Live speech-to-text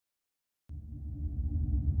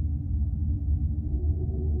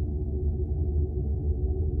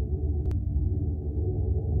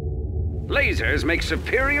Lasers make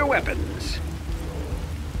superior weapons.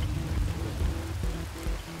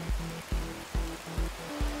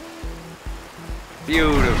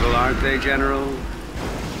 Beautiful, aren't they, General?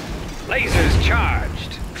 Lasers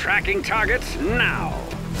charged. Tracking targets now.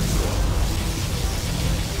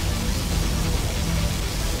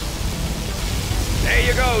 There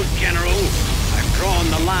you go, General. I've drawn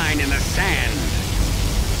the line in the sand.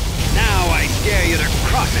 Now I dare you to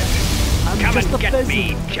cross it. Come and get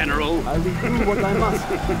me, General. I will do what I must.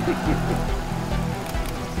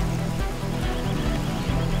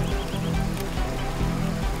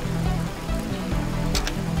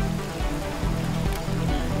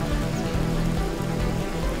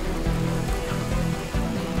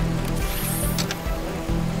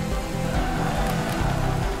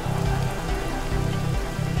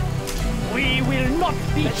 We will not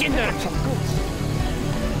be hindered.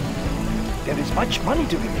 There is much money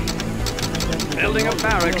to be made. Building a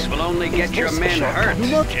barracks will only get your men hurt,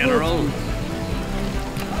 General.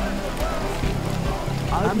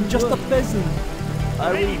 I'm just a peasant.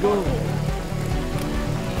 I will go.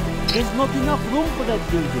 There's not enough room for that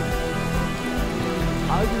building.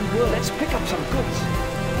 I will go. Let's pick up some goods.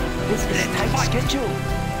 This is a tight schedule.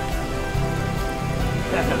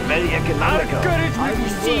 Very economical. Our courage will be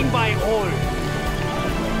seen by all.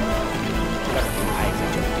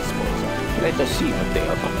 Let us see what they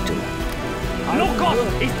are up to. No cost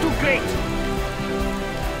is too great.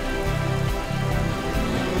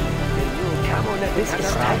 Come on, this is a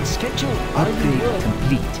tight schedule. Upgrade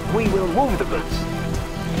complete. We will move the goods.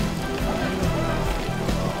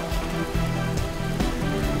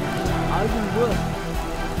 I will work.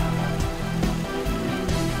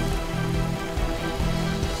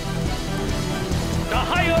 The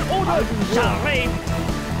higher order shall reign.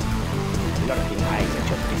 Lurking eyes at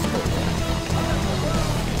your disposal.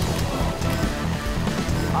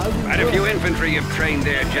 Quite a few infantry you've trained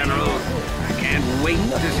there, General. I can't wait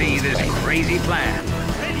to see this crazy plan.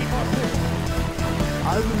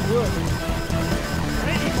 I will work.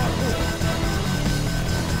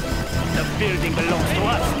 The building belongs to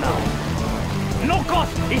us now. No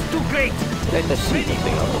cost is too great. Let us see what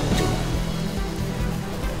they are up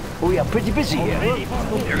to. We are pretty busy here.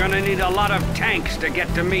 You're gonna need a lot of tanks to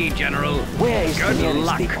get to me, General. Where is the Good nearest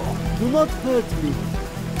luck. depot? Do not hurt me.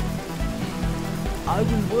 I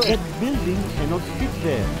will work. That building cannot fit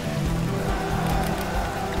there.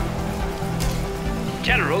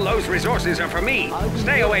 General, those resources are for me.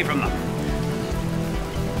 Stay away from them.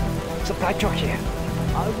 Supply truck here.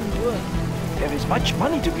 I will work. There is much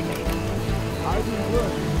money to be made. I will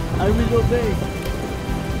work. I will obey.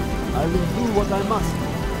 I will do what I must.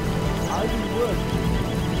 I will work.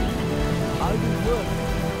 I will work.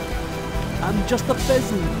 I'm just a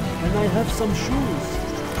peasant. Can I have some shoes?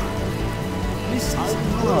 This is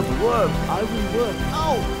hard work. I will work.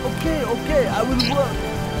 Ow! Okay, I will work.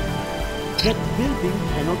 That building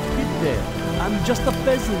cannot fit there. I'm just a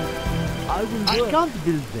peasant. I will work. I can't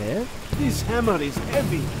build there. This hammer is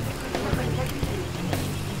heavy.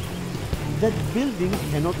 That building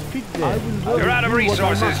cannot fit there. I will work. You're out of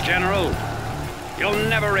resources, General. You'll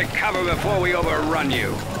never recover before we overrun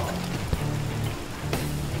you.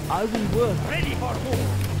 I will work. Ready for war.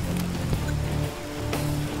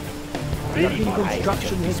 Building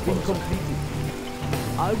construction has been completed.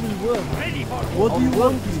 I will work. Ready for What do you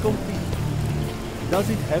want is complete. Does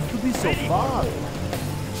it have to be so far?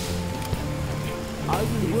 I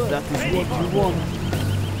will work. That is what you want.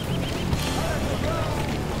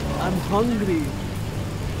 I'm hungry.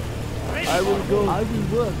 I will go. I will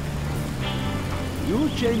work. You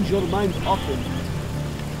change your mind often.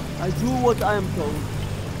 I do what I am told.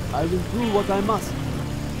 I will do what I must.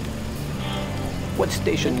 What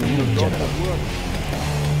station do you need, General?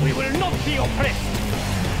 We will not be oppressed.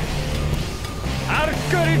 Our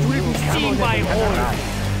courage will be seen by all.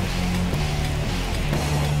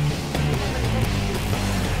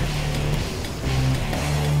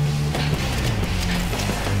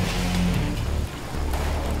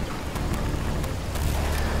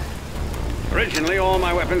 Originally, all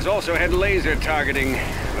my weapons also had laser targeting,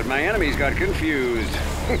 but my enemies got confused.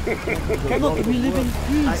 Cannot we live in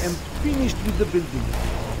peace? I am finished with the building.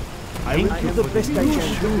 I will do the best I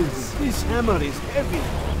can do. This hammer is heavy.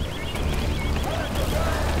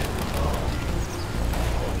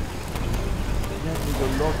 That is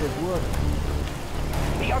a lot of work.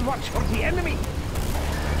 Be on watch for the enemy.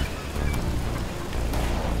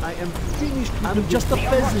 I am finished with I'm just a Be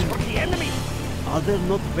on watch peasant. for the enemy. Are there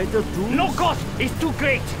not better tools? No cost is too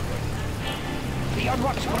great. Be on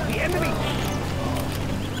watch for the enemy.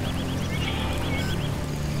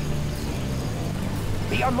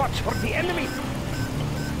 Be on watch for the enemy.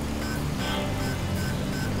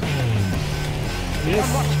 Yes.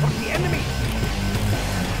 Watch for the enemy.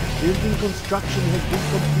 Building construction has been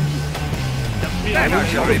completed. That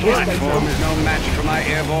artillery platform is no match for my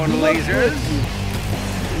airborne Do not hurt lasers. me.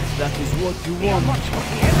 If that is what you Be on want, watch for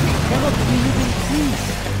the enemy. cannot we live in peace?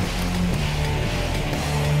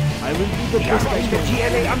 I will do the We are best I in the can.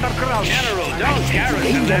 GLA underground. General, don't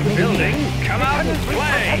garrison that building. Come out and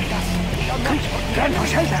play. Be on watch for the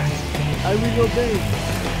enemy. I will obey.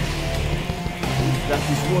 If that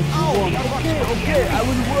is what you want, okay, I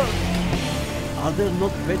will work. Are there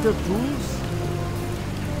not better tools?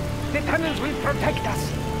 The tunnels will protect us.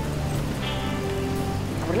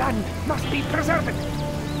 Our land must be preserved.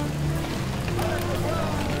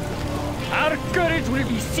 Our courage will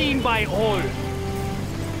be seen by all.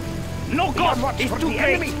 No cost is too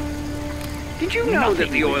great. Did you know that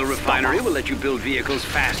the oil refinery will let you build vehicles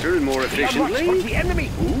faster and more Be on watch efficiently? for the enemy.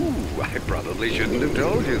 Ooh, I probably shouldn't have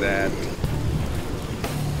told you that.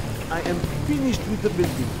 I am finished with the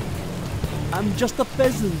building. I'm just a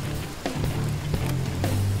peasant.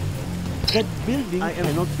 That building, I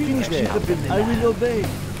am not finished with the building. I will obey.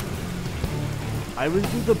 I will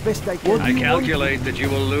do the best I can. I calculate that you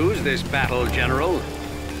will lose this battle, General.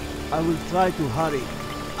 I will try to hurry.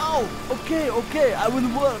 Oh, okay, I will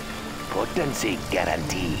work. Potency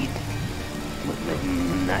guaranteed.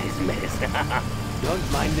 Nice mess.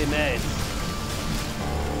 Don't mind the mess.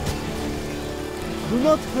 Do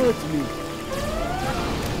not hurt me.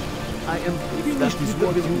 I am finished with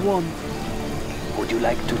what you want. Would you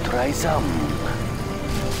like to try some?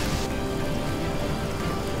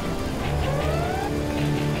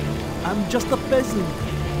 I'm just a peasant.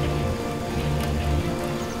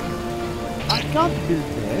 I can't build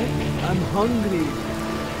there. I'm hungry.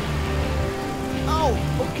 Oh,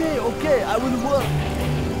 okay, I will work.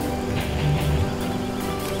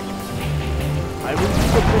 I will do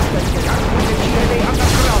the best I can.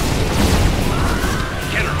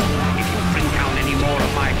 General, if you bring down any more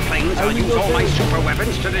of my planes, I'll use all my super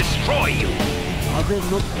weapons to destroy you. Are there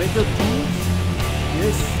not better tools?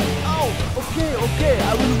 Yes. Oh, okay,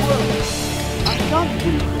 I will work. I can't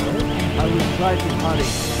build there. I will try to hurry.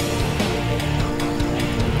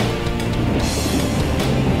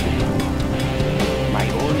 My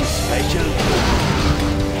own special.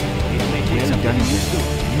 Well done, General.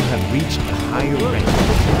 You have reached a higher rank.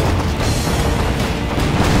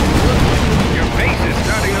 Your base is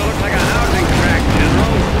starting to look like a housing tract,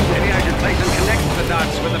 General. Maybe I should place and connect the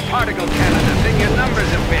dots with the particle cannon to thin your numbers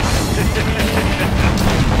a bit.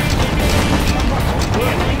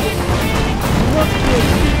 What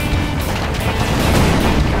will you?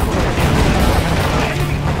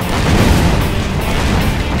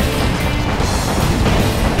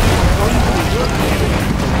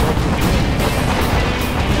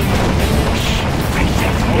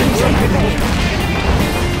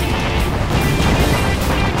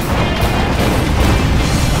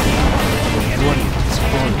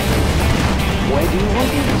 Where do you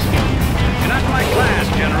want it? You're not my class,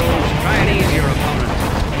 General. Try an easier opponent.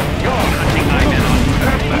 You're hunting my men on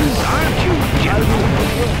purpose, aren't you,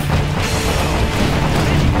 General?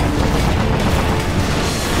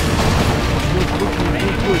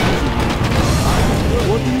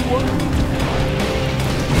 What do you want?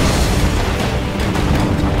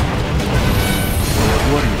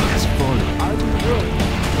 Warrior has fallen. I will work.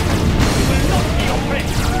 You will not be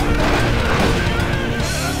oppressed.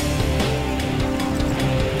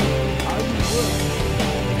 I will work.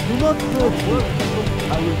 Do not work.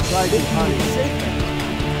 I will try to hurry.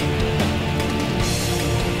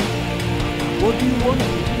 What do you want?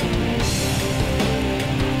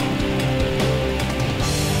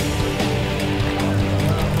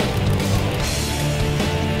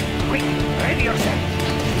 Quick, ready yourself.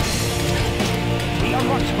 Be on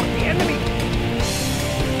watch for the enemy.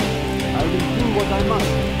 I will do what I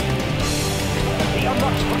must. Be on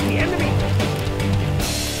watch for the enemy.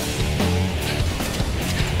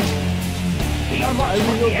 Be on watch I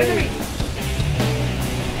for will the obey. enemy.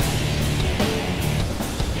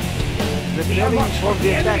 Be on Preparing watch for for the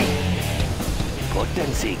the attack. enemy.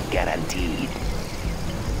 Potency guaranteed.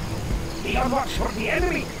 Be on watch for the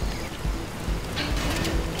enemy.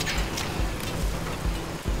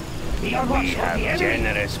 Be on watch for the enemy.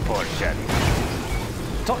 Generous portion.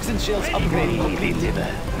 Toxin shells We upgraded. deliver.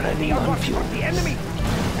 Be Running on on watch for fuel. the enemy.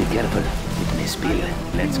 Be careful. It may spill.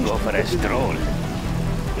 Let's go for a stroll.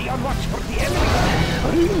 Be on watch for the enemy.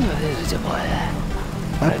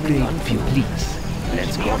 Running Upgrade on fuel. complete.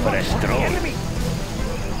 Let's Be go on for a watch for the stroll. enemy.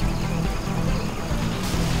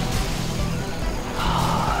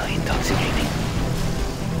 Intoxicating.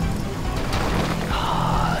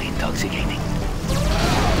 Intoxicating.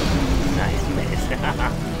 Nice mess.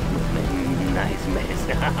 Nice mess.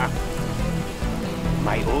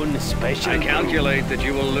 special. I calculate that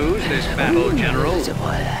you will lose this battle, General.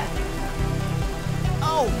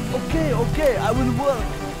 Oh, okay, I will work.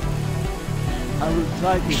 I will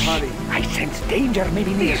try to hurry. I sense danger,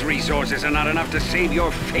 maybe near. These resources are not enough to save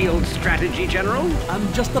your failed strategy, General.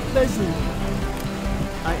 I'm just a peasant.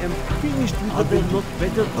 I am finished with the battle. Not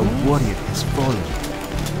better A warrior has fallen.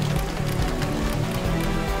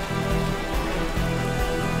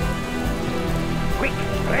 Quick,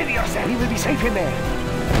 ready yourself. We will be safe in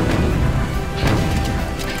there.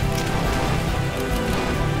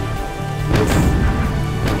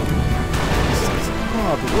 This is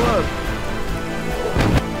hard work.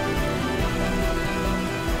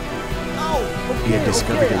 Oh, We have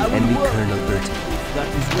discovered an enemy Colonel Burton. That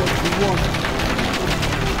is what we want.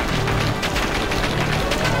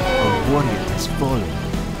 A warrior has fallen.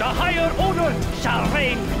 The higher order shall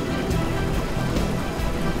reign.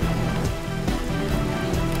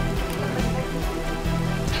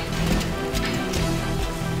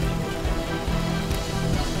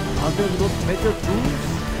 Are there not better tools?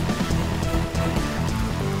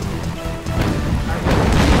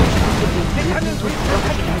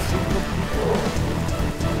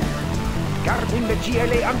 Guarding the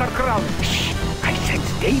GLA underground. Shh! I sense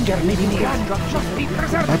danger, maybe near. Must be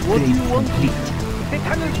preserved. What do you want? Complete. The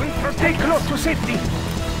tunnels will protect close to safety.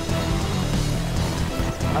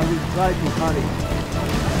 I will try to hurry.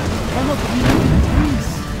 Cannot believe this.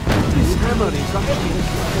 This hammer is actually...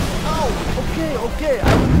 Oh, okay, I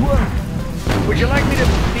will work. Would you like me to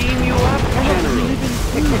beam you up, Cannot General? believe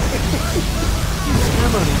in this. This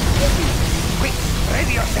hammer is heavy. Quick,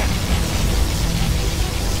 ready yourself.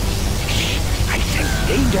 Shh! I sense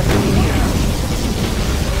danger, maybe near.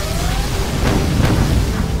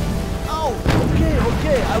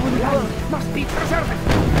 Okay, I will work. Must be preserved.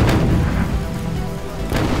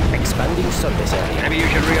 Expanding surface area. Maybe you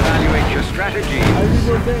should reevaluate your strategies. I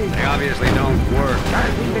will obey. They obviously don't work.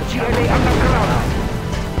 Guarding the GLA underground.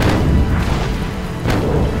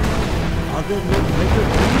 Are there no better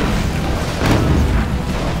tools?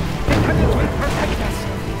 The tunnels will protect us.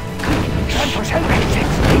 Quick, transfer cell. I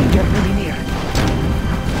sense danger, maybe near.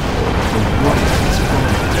 A warrior has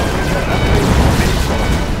fallen.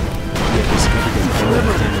 We have discovered an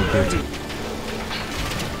enemy Colonel Burton.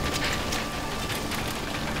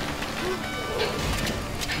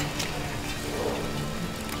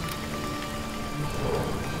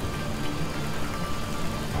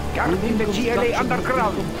 Guarding the GLA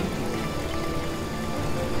underground.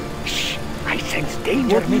 Shh! I sense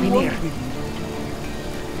danger, What do maybe you want near. with me?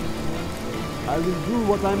 I will do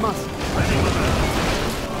what I must.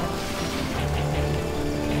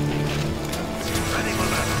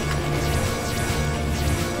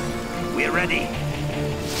 We're ready.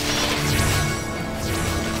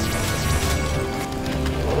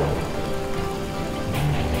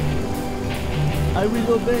 I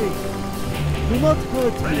will obey. Do not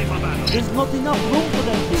hurt me. There's not enough room for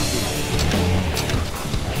that building.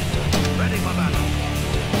 Ready for battle.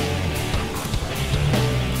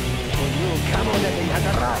 The new camo levy has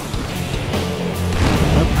arrived.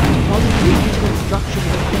 A complete reconstruction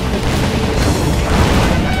has been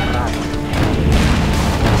completed.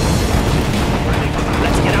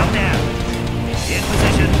 Let's get out there. In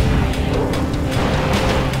position.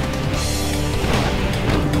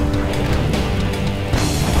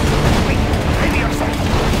 Ready yourself.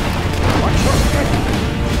 Watch your step.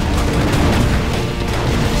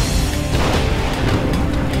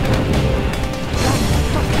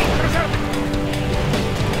 Must be preserved.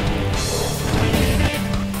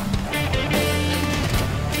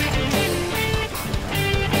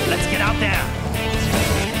 Let's get out there.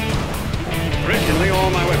 Originally, all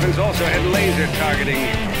my weapons also had laser targeting,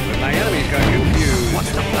 but my enemies got confused.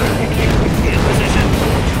 What's the plan? In position.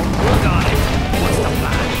 Got it. What's the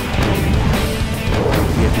plan?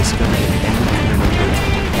 We have discovered an enemy Colonel Burton.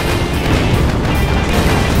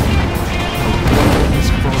 A warrior has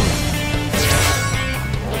fallen.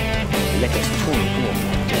 Let us tool war.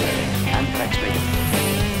 Anthrax ready.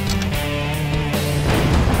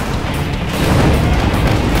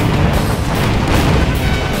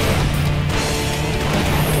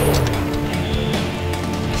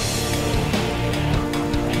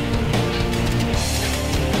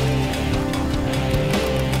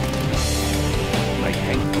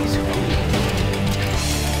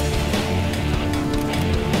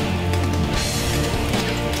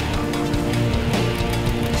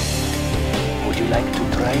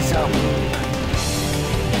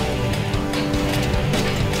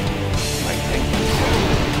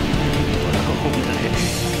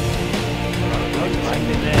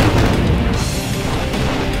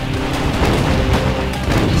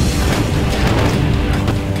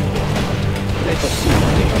 Let us see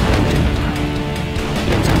what they are doing.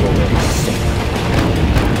 Let's go where it's safe.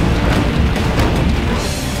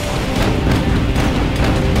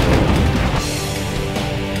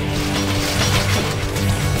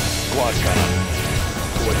 Squad cannon.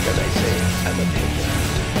 What can I say? I'm a painter.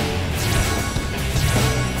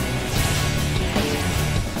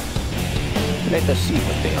 Let us see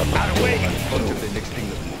what they are doing. Until the next thing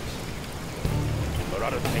that moves. Or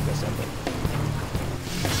rather take us under.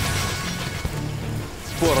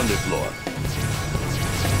 4 on the floor.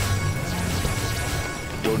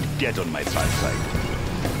 Don't get on my bad side.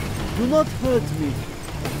 Do not hurt me.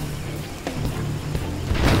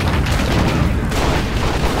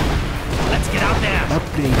 Let's get out there.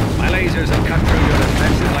 Upgrade. My lasers have cut through your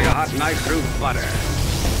defenses like a hot knife through butter.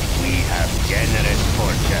 We have generous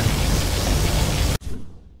fortune.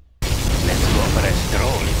 Let's go for a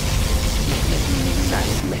stroll.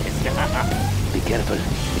 Nice man. Be careful,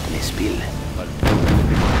 it may spill.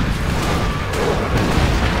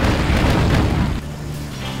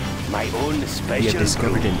 My own special We have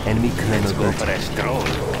discovered brew. an enemy Colonel Let's go Bert. for a stroll.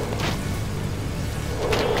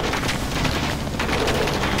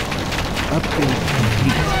 Upgrade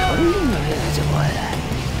complete.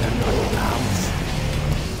 They're not arms.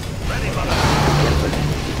 Ready for that. Careful,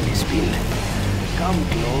 it may spill. Come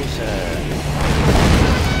closer.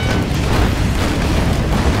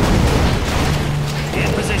 In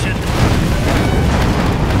position.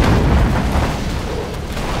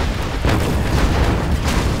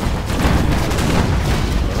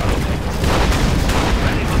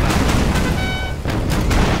 Ready for that.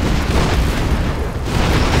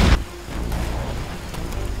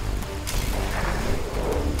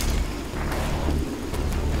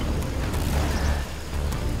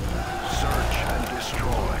 Search and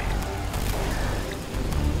destroy.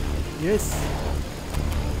 Yes.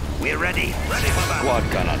 We're ready. Ready for that. Squad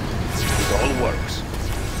cannon. It all works.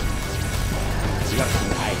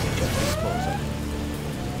 Nothing I can just dispose of.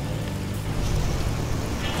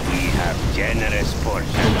 We have generous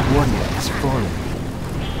fortune. Warrior has fallen.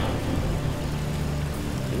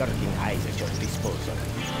 Lurking eyes at your disposal.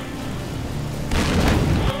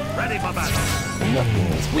 Ready for battle. Nothing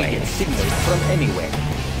is we get signals from anywhere.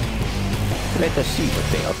 Let us see what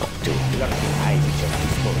they are up to. Lurking eyes at your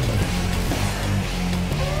disposal.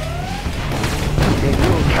 They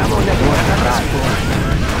will come on at one around.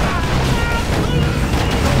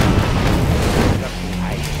 Lurking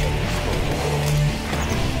eyes at your disposal.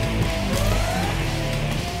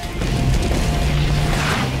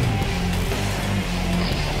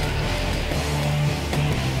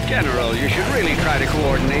 General, you should really try to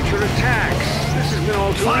coordinate your attacks. This has been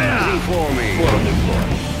all too easy for me. 4 on the floor.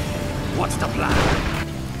 What's the plan?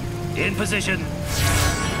 In position.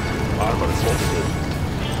 Armor bolted in.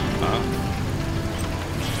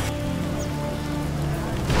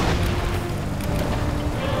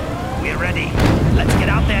 We're ready. Let's get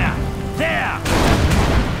out there. There!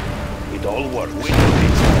 It all works.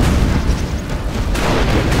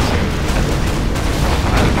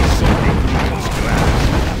 I'll be sorting people's grass.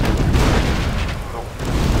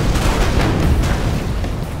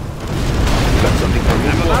 Got something for I'm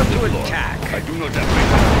you. about to attack. I do not have my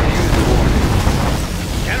time to use the warning.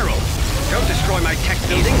 General, don't destroy my tech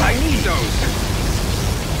buildings. I need those.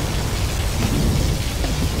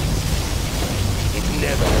 It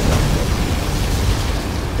never enough.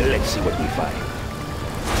 Let's see what we find.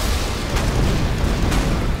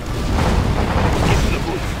 Get to the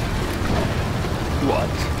booth.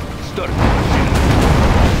 What? Start.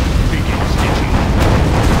 Begin stitching.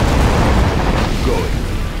 Going.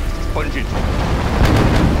 Punch it.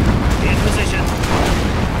 In position.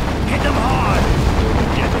 Hit them hard.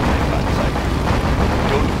 Get on my bad side.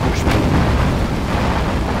 Don't push me.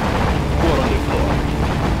 4 on the floor.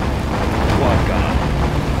 Quad gun.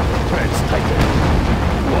 Threads tighter.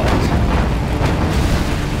 What?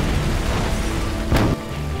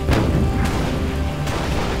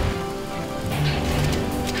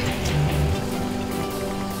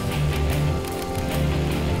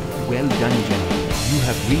 Well done, General. You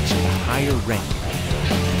have reached a higher rank.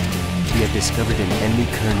 We have discovered an enemy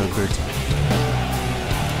Colonel Burton.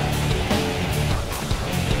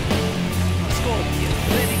 Scorpion,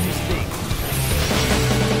 ready to sting.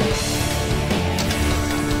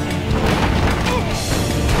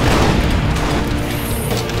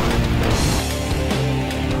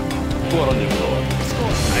 Four on the floor.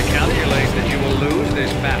 I calculate that you will lose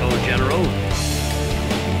this battle, General.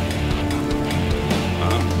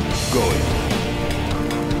 Going.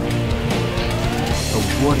 A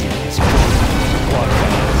warrior has fallen.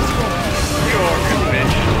 Your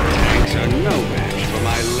conventional tanks are no match for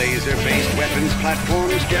my laser-based weapons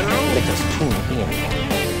platforms, General. Let us tune in.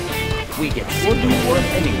 We get signal from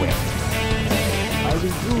anywhere. I will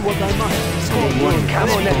do what I must. One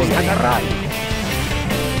camionets has arrived.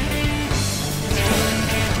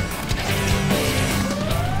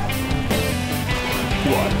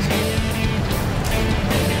 What?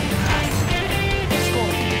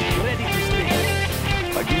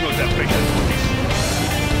 I do not have patience for this.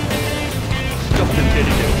 Stop them dead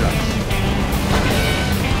in their tracks.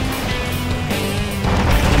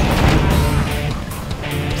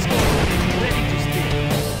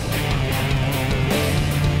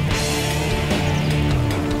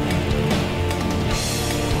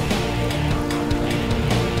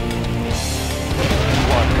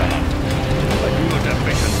 Quad cannon. I do not have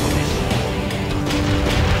patience for this.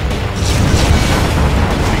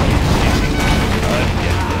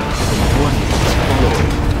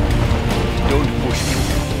 Don't push me.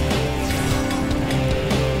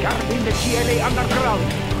 Guarding the GLA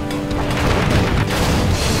underground.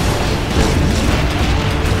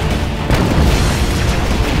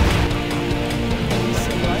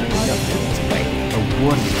 A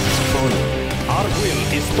warning has fallen. Our will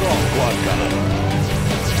is strong, Quad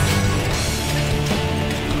cannon.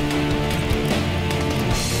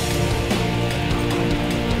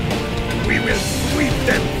 We will sweep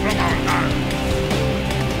them from our land.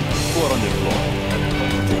 Four on the floor.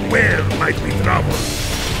 Where might we travel?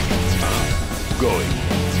 Going.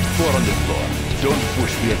 Four on the floor. Don't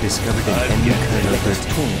push We me. have discovered an enemy kernel bird.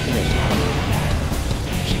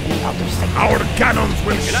 Keep me out of sight. Our cannons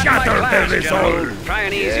will shatter their resolve. Try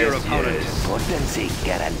and ease your opponent. Potency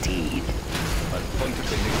guaranteed.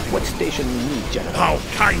 What station we need, General? How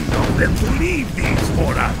kind of them to leave these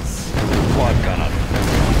for us. Quad cannon.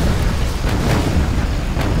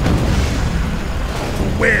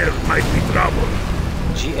 Where might we travel?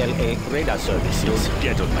 GLA radar services. Don't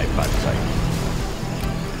get on my bad side.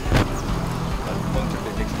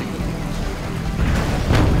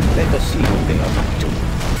 Let us see what they are up to.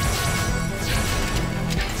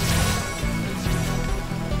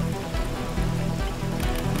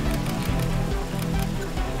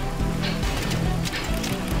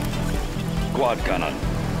 Quad cannon.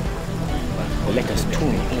 Let us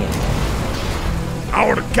tune in.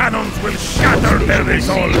 Our cannons will shatter their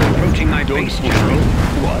resolve. Approaching my base, General.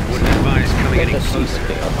 Wouldn't advise coming Let any us see closer. what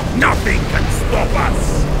they are up Nothing can stop us.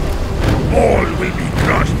 All will be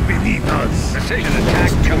crushed beneath us. Precision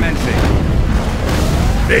attack commencing.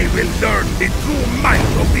 They will learn the true might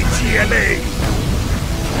of the GLA.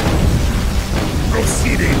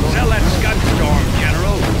 Proceeding. Sell that scud storm,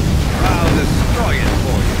 General. I'll destroy it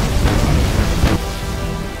for you.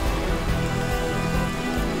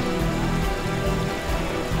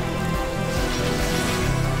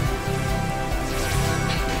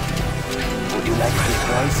 Would you like to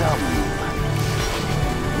try some?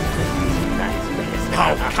 Nice.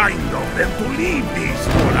 How kind of them to leave these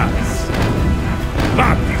for us.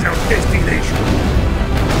 That is our destination.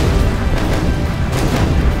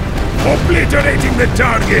 Obliterating the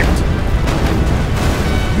target.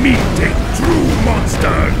 Meet a true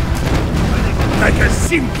monster. Like a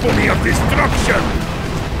symphony of destruction.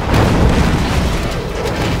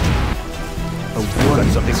 A warning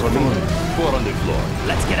Something has for me. fallen. Four on the floor.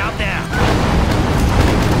 Let's get out there.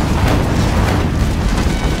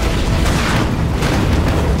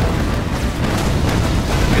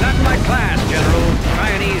 You're not in my class, General. Try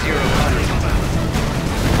and ease your opponent.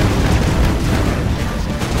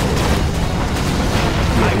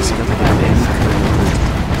 We have discovered an enemy kernel bird.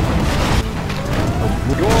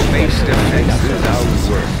 Your base defenses are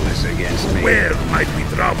worthless against me. Where might we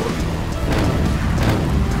travel?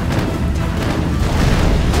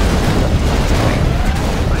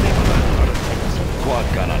 Quad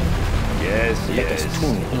cannon. Yes, Let yes. us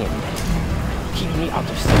tune in. Keep me out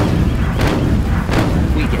of sight.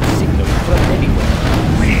 We get signal from anywhere.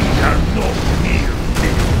 We are not near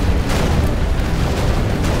them.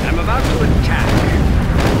 I'm about to attack.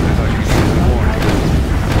 I thought you should have warned me.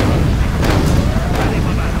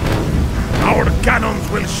 Our cannons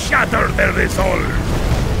will shatter their resolve.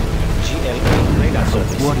 GLA radar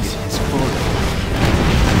Warning services. has fallen.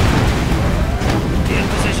 In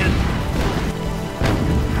position.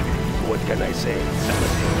 What can I say?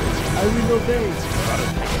 I will obey.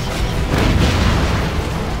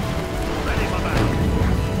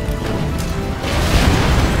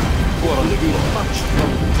 Four on the floor.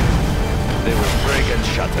 They will break and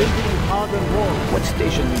shatter. Building harder walls. What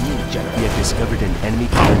station we need, General? We have discovered an enemy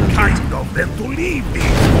How kernel bird. kind of them to leave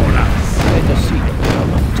these for us. Let us see what they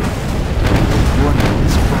are up to. Warning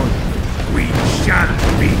has fallen. We shall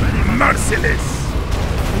be merciless.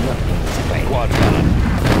 Nothing's fine. Quad cannon.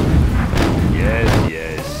 Yes,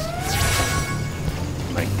 yes.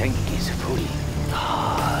 My tank is is full.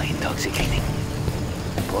 Ah, intoxicating.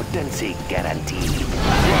 Potency guaranteed. You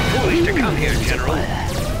are foolish to come here, General.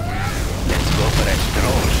 Let's go for a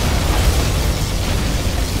stroll.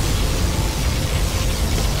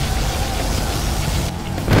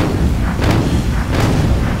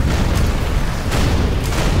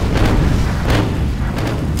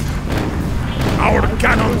 Our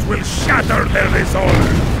cannons will shatter their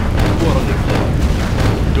resolve.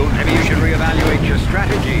 Maybe you should reevaluate your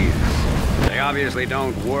strategies. They obviously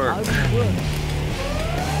don't work. I will work.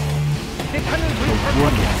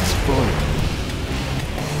 Warrior has fallen.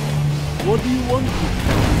 What do you want to do?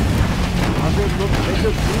 Are there not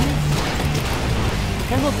better tools?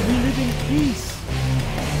 Cannot we live in peace?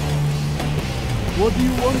 What do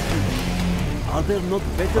you want to do? Are there not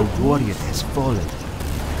better A tools? warrior has fallen.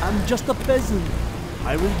 I'm just a peasant.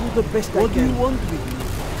 I will do the best I can. What do you want me to do?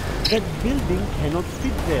 That building cannot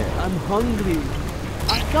fit there. I'm hungry.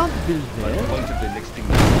 I can't build there.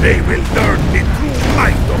 They will learn the true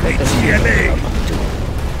might of the GLA.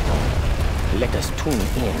 Let us tune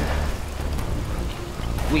in.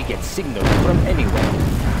 We get signal from anywhere.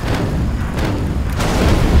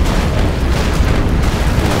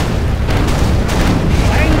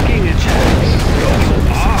 Thanking a chance. You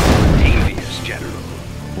are devious, General.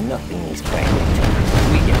 Nothing is private.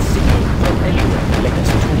 We get signal from anywhere. Let us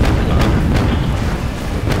tune in.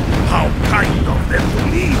 How kind of them to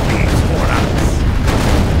leave these for us.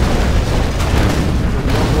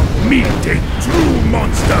 Meet a true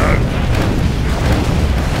monster.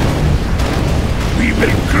 We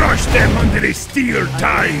will crush them under a steel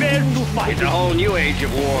tide. It's a whole new age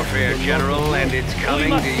of warfare, General, and it's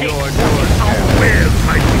coming to your Our doorstep. wares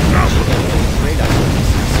might be troubled.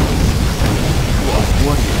 A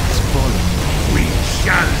warrior has fallen. We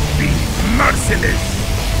shall be merciless.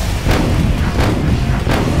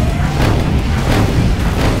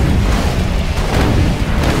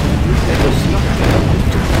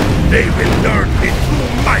 They will learn the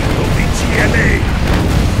true might of the GLA.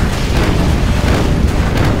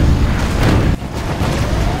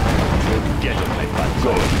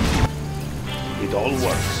 Good. It all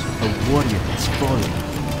works. A warrior has fallen.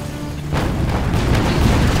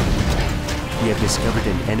 We have discovered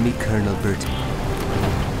an enemy Colonel Burton.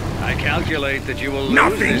 I calculate that you will lose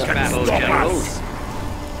Nothing this can battle, stop General. us.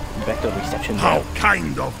 Better reception How there.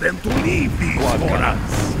 kind of them to leave these for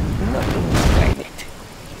us. Nothing is private.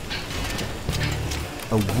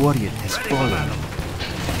 A warrior has fallen.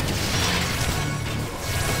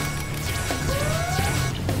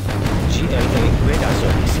 GLA radar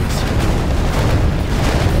services.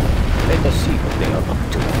 Let us see what they are up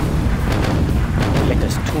to. Let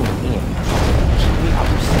us tune in. Keep me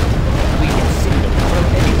out of sight. We get signal from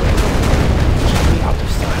anywhere. Keep me out of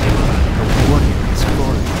sight. A warrior has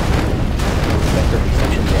fallen. Better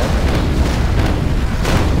reception there.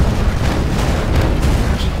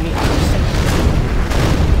 Keep me out of sight.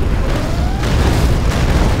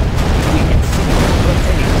 We get signal from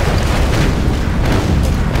anywhere.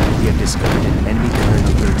 We have discovered an enemy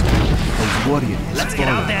Colonel Burton. A warrior has Let's fallen. get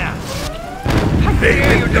out there. They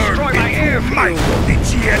dare you will learn destroy the my true airfield. might of the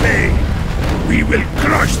GLA. We will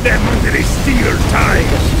crush them under a steel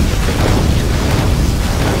tide.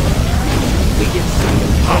 We get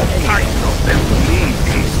signal How from anywhere. kind of them to leave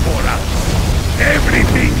these for us.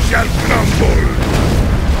 Everything shall crumble.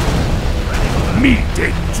 Meet a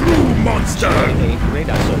true monster. GLA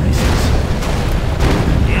radar services.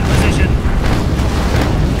 In position.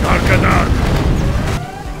 Karkadan.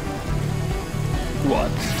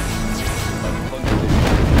 What?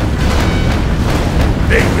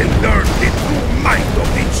 They will learn the true might of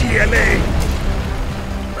the GLA.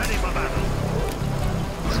 Ready for battle.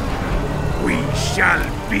 We shall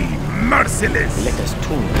be merciless. Let us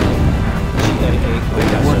tune in. GLA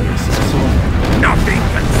radar Warrior has services. fallen. Nothing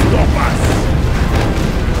can stop us.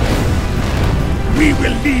 We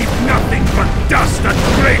will leave nothing but dust and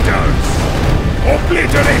craters,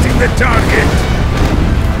 obliterating the target.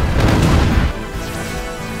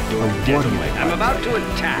 A warrior. I'm about to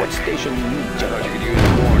attack. What station you need, I thought General? you could use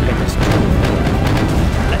a warning. Let us tune in.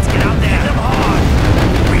 Let's get out there. Hit them hard.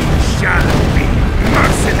 We shall be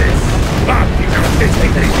merciless. That is our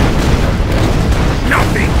destination.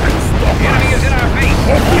 Nothing can stop The enemy is us. in our face.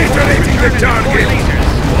 Obliterating the Return in 4 target. lasers.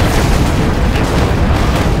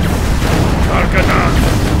 Karkadan.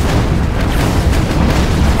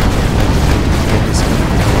 We have discovered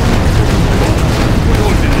an enemy Colonel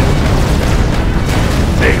Burton.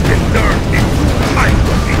 They will learn the true might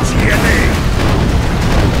of the GLA.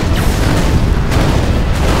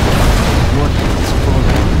 A warrior has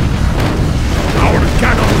fallen. Our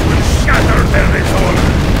cannons will shatter their resolve.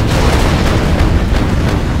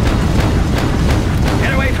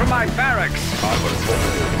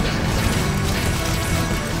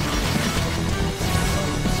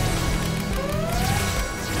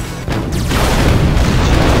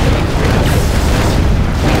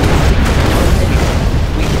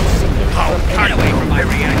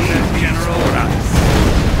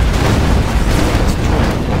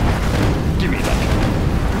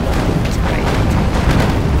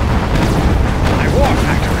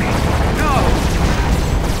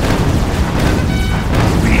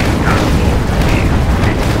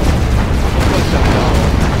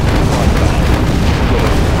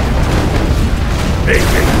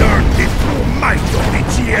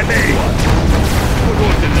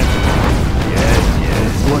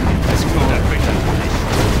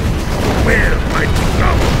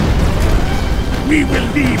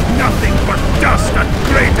 nothing but dust and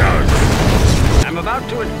craters! I'm about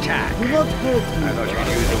to attack. Do not hurt me. I thought you could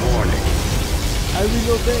use a warning. I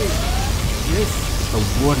will obey. Yes. A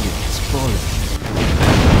warrior has fallen.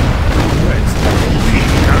 We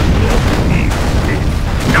cannot leave it.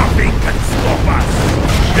 Nothing can stop us!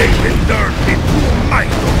 They will learn the true might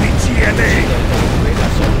of the GLA!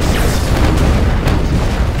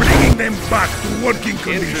 Bringing them back to working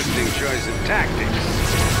condition! Interesting choice of tactics.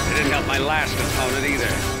 It didn't help my last opponent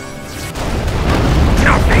either.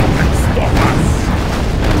 Nothing can stop us!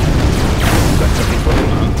 Got something for me?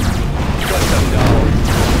 Got some down.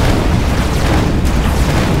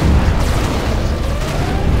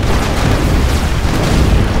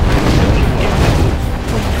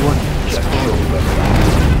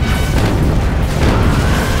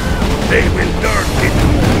 They will learn the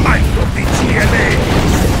true might of the GLA!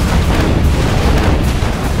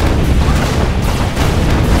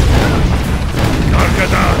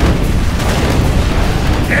 Gargadon!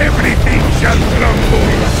 Everything shall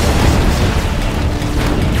crumble!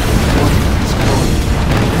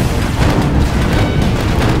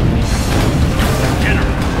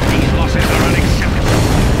 General, these losses are unacceptable.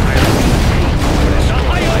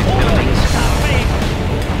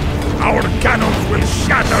 Our cannons will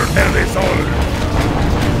shatter their resolve!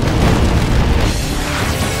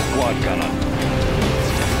 Squad gunner.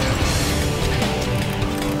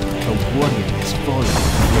 A warrior has fallen.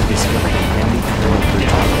 We have discovered an enemy colonel.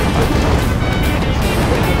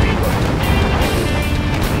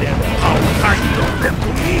 How kind of them to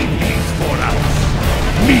leave these for us!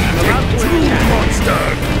 Meet a true monster!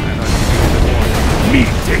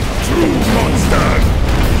 Meet a true monster!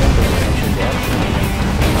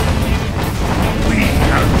 We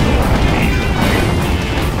have no fear.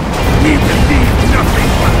 We will leave nothing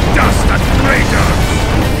but dust and craters!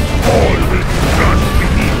 All will be crushed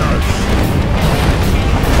beneath us!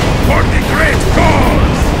 For the great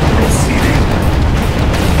cause! Proceeding!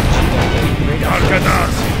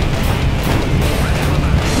 Arkadas!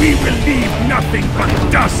 We will leave nothing but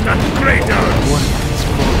dust and craters! Warrior has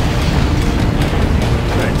fallen.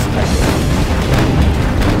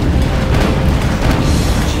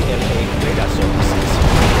 GLA radar services.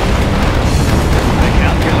 I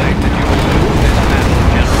calculate that you will lose this battle,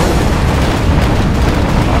 General.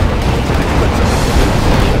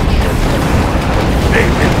 They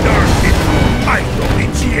will learn the true might of the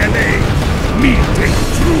GLA! Meet a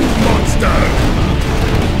true monster!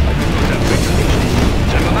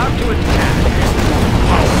 I'm about to attack.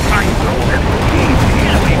 How kind of them to leave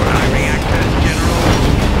these Away for from my us! reactors, General.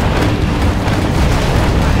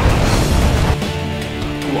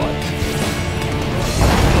 What?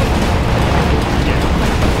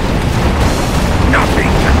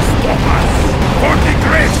 Nothing can stop us! For the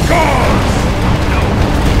great cause! No.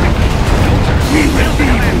 No, sir. We will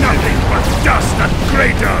leave nothing but dust and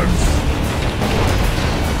craters!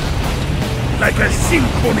 Like a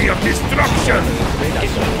symphony of destruction! Radar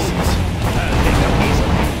services.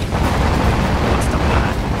 What's the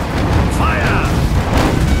plan? Fire!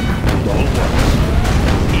 It all works.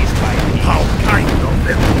 He's by me. How kind of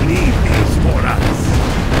them to leave these for us!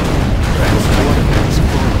 Warrior has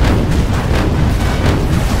fallen.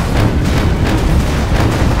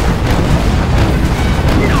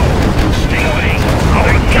 No! Stay away!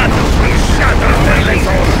 Our cannons will shatter their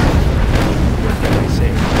resolve! What can I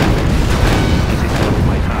say? This is not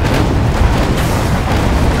my time.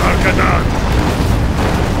 Arkadan!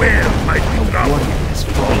 Where might we travel? Warrior has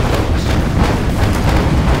fallen.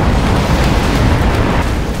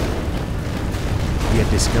 We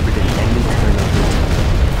have discovered an enemy colonel.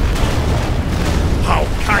 How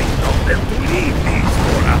kind of them to leave these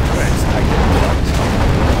for us! I know what.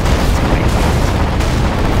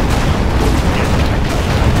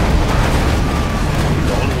 It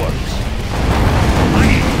all works. We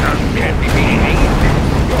have been beating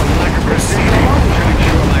your lack of proceeding! Should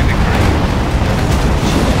ensure my victory.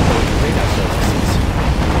 Radar services.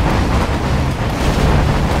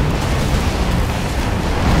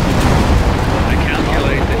 I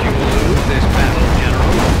calculate that you will lose this battle,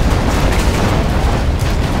 General.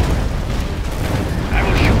 I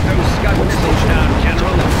will shoot those Scud missiles down,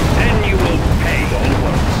 General. Then you will pay. All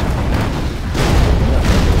works.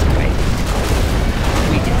 Nothing is great.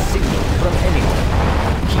 We get signal from anyone.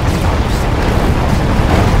 Keep me out of sight.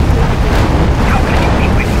 How can you be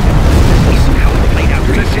with me? These cowards played out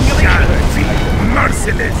the simulation. Be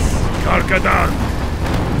merciless, Karkadan!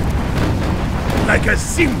 Like a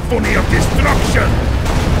symphony of destruction!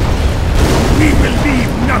 We will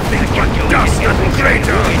leave nothing but dust and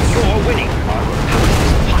craters! You're winning. How is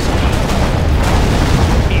this possible?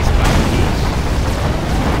 He's by me.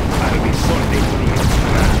 I'll be sorting for you.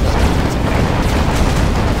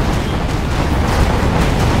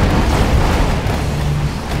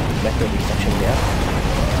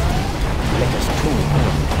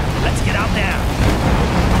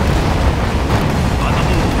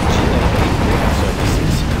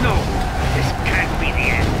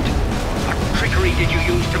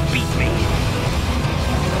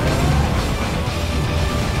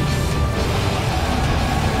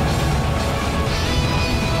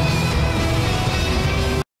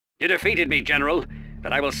 You defeated me, General,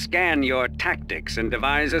 but I will scan your tactics and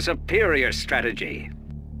devise a superior strategy.